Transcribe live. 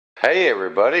Hey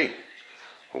everybody,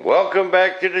 welcome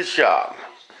back to the shop.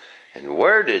 And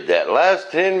where did that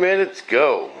last 10 minutes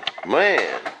go?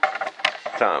 Man,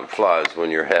 time flies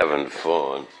when you're having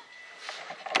fun.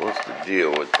 What's the deal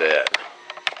with that?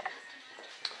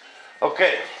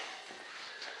 Okay,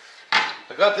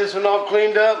 I got this one all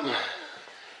cleaned up.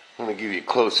 I'm going to give you a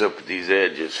close-up of these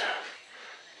edges.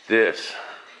 This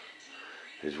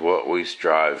is what we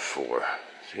strive for.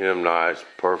 See them nice,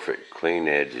 perfect, clean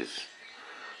edges.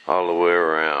 All the way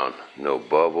around. No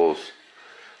bubbles,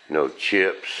 no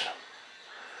chips,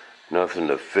 nothing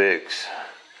to fix.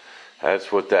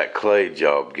 That's what that clay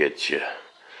job gets you.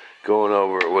 Going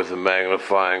over it with a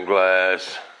magnifying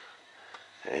glass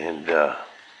and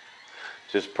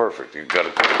just perfect. You've got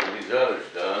a couple of these others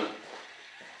done.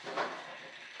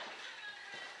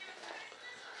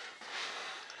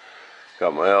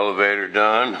 Got my elevator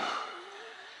done.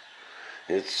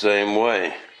 It's the same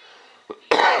way.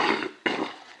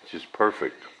 Just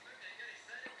perfect.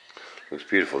 Looks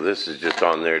beautiful. This is just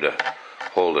on there to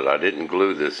hold it. I didn't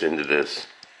glue this into this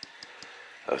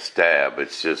stab.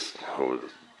 It's just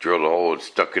drilled a hole and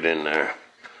stuck it in there.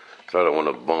 So I don't want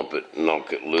to bump it and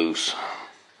knock it loose.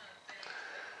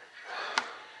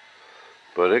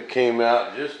 But it came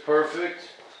out just perfect.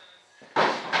 My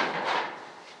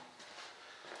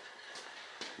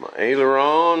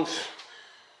ailerons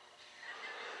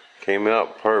came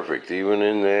out perfect, even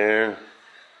in there.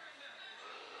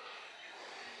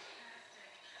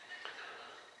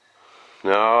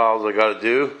 Now all I gotta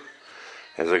do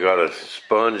is I gotta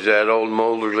sponge that old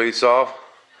mold release off.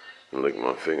 And look at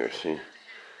my fingers, see?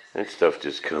 That stuff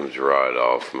just comes right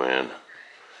off, man.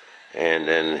 And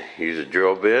then use a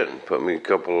drill bit and put me a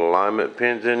couple of alignment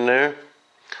pins in there.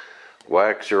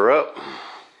 Wax her up.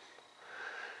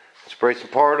 Spray some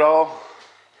Pardol.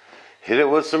 Hit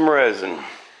it with some resin.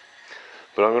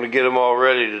 But I'm gonna get them all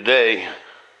ready today.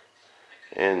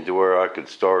 And to where I could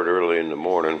start early in the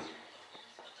morning.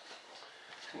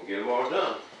 And get them all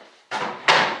done.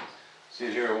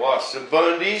 Sit here and watch some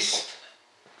Bundies.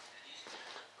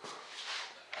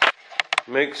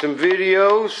 Make some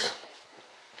videos.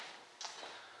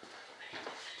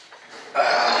 And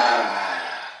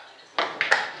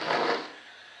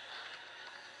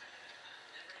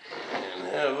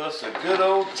have us a good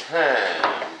old time.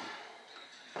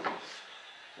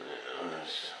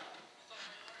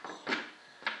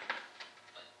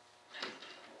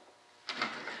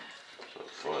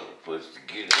 Fun place to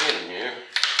get in here.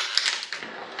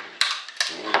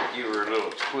 And give her a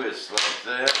little twist like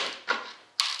that.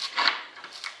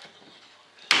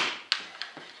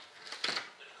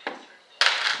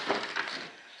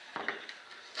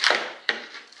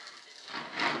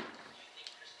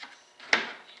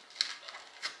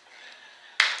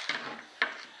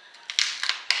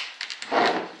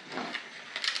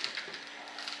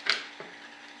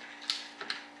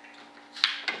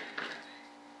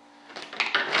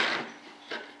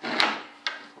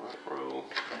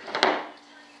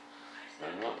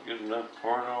 Get enough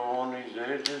Pardol on these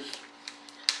edges.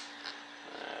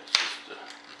 That's just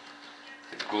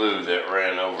the glue that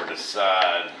ran over the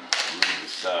side. Move the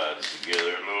sides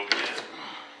together a little bit.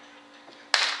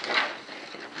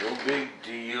 No big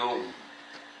deal.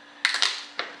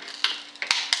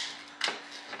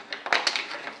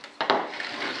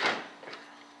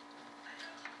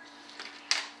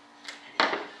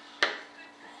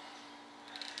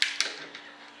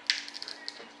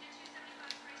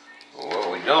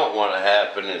 Don't want to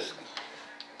happen is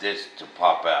this to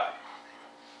pop out.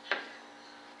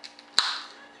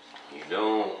 You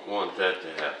don't want that to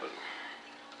happen.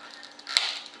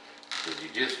 Because you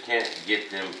just can't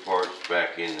get them parts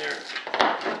back in there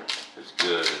as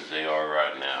good as they are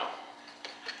right now.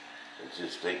 It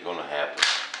just ain't going to happen.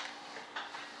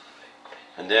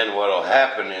 And then what will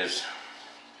happen is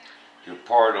your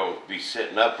part will be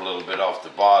sitting up a little bit off the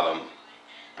bottom.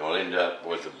 You'll end up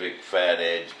with a big fat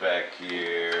edge back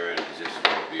here, and it just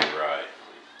won't be right,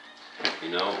 you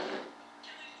know?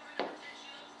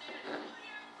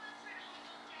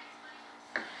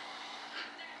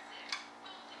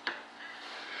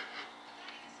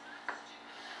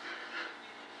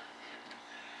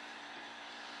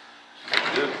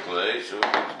 Good clay, so in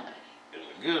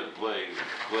a good clay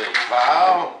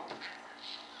pile.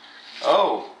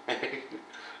 Oh!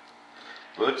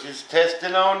 Butch is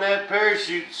testing on that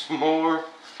parachute some more.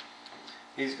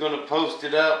 He's going to post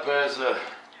it up as a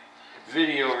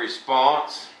video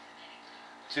response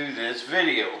to this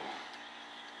video.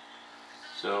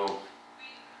 So,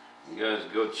 you guys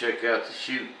go check out the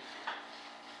chute.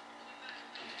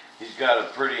 He's got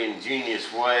a pretty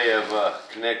ingenious way of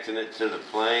connecting it to the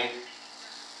plane.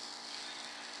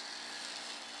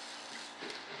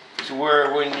 to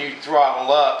where when you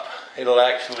throttle up, it'll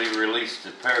actually release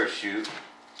the parachute.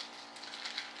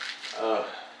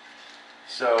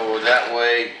 So that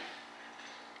way,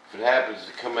 if it happens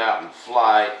to come out in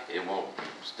flight, it won't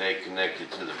stay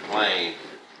connected to the plane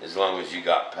as long as you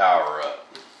got power up.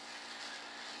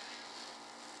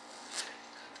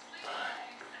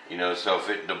 You know, so if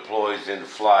it deploys into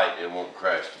flight, it won't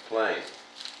crash the plane.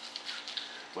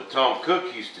 What Tom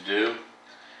Cook used to do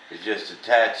is just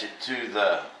attach it to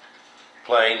the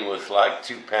plane with like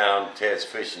 2-pound test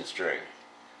fishing string,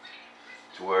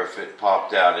 to where if it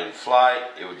popped out in flight,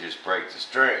 it would just break the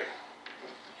string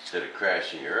instead of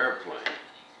crashing your airplane.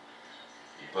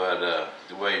 But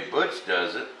the way Butch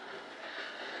does it,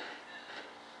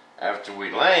 after we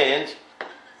land,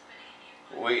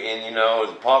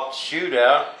 pop the chute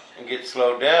out and get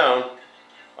slowed down,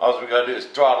 all we gotta do is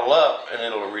throttle up and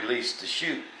it'll release the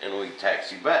chute and we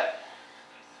taxi back.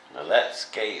 Now that's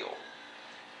scale.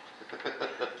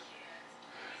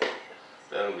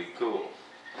 That'll be cool.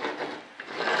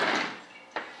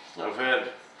 I've had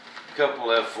a couple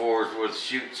F-4s with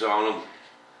chutes on them,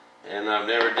 and I've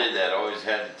never did that. I always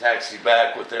had to taxi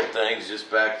back with them things just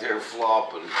back there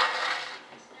flopping.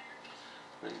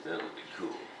 I think that'll be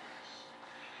cool.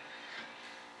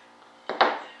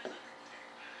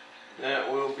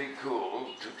 That will be cool.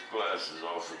 Took the glasses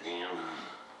off again.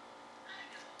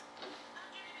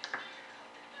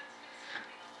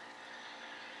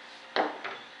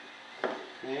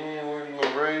 Yeah, where'd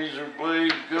my razor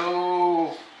blade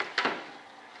go?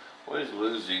 Always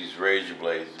lose these razor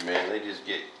blades, man. They just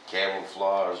get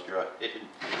camouflaged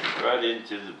right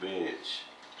into the bench.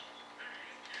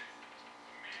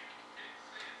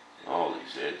 All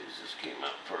these edges just came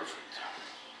out perfect.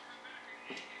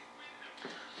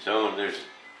 So there's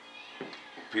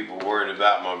people worried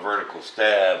about my vertical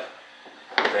stab,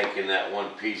 thinking that one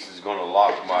piece is going to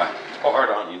lock my part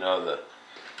on,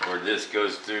 where this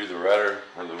goes through the rudder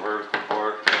or the vertical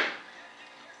part.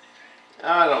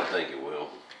 I don't think it will.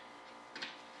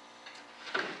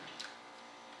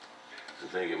 I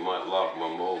think it might lock my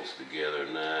molds together.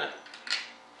 Nah,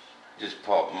 just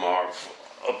pop them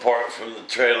apart from the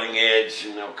trailing edge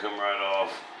and they'll come right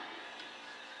off.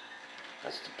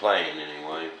 That's the plane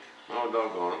anyway. Oh,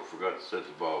 doggone it, forgot to set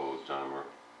the Volvo timer.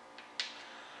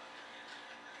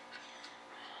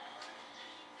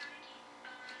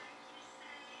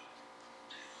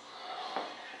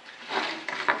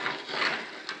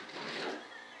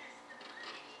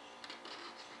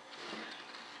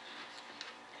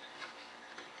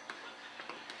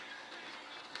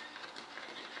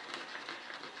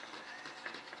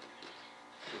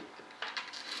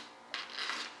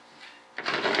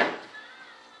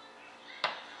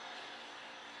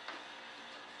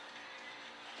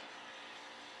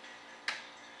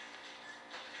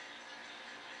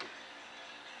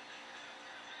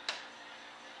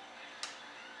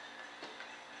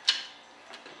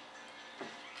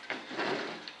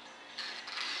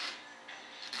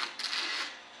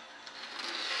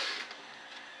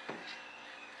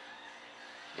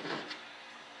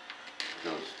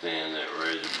 Don't stand that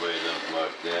razor blade up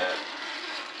like that.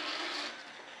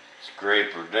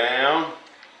 Scrape her down.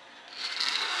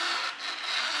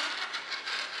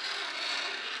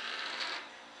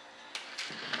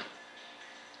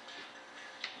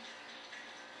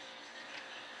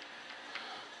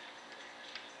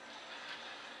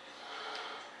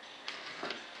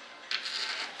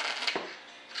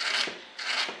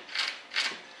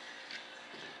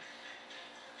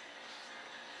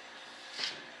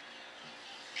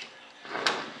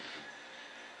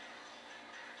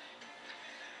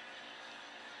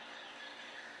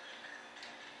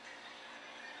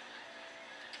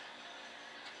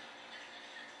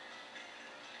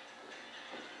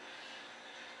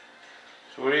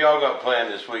 So what do y'all got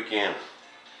planned this weekend?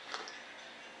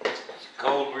 It's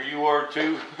cold where you are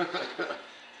too?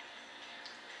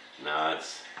 No,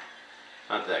 it's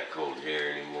not that cold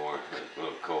here anymore. That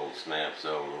little cold snap's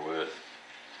over with.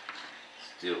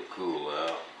 Still cool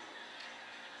out.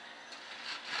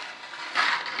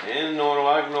 And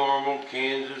like normal,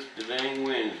 Kansas, the dang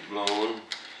wind's blowing.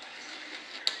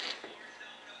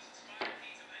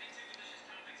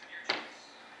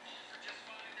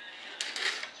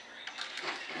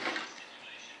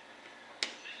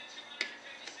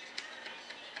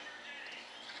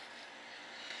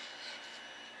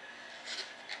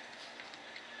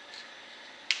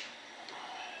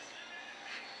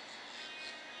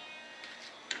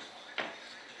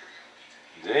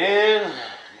 Then,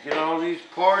 get all these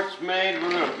parts made, we're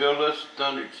going to build us a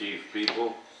thunderchief,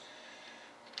 people.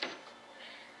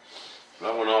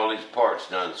 I want all these parts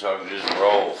done so I can just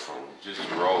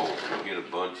roll, get a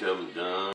bunch of them done.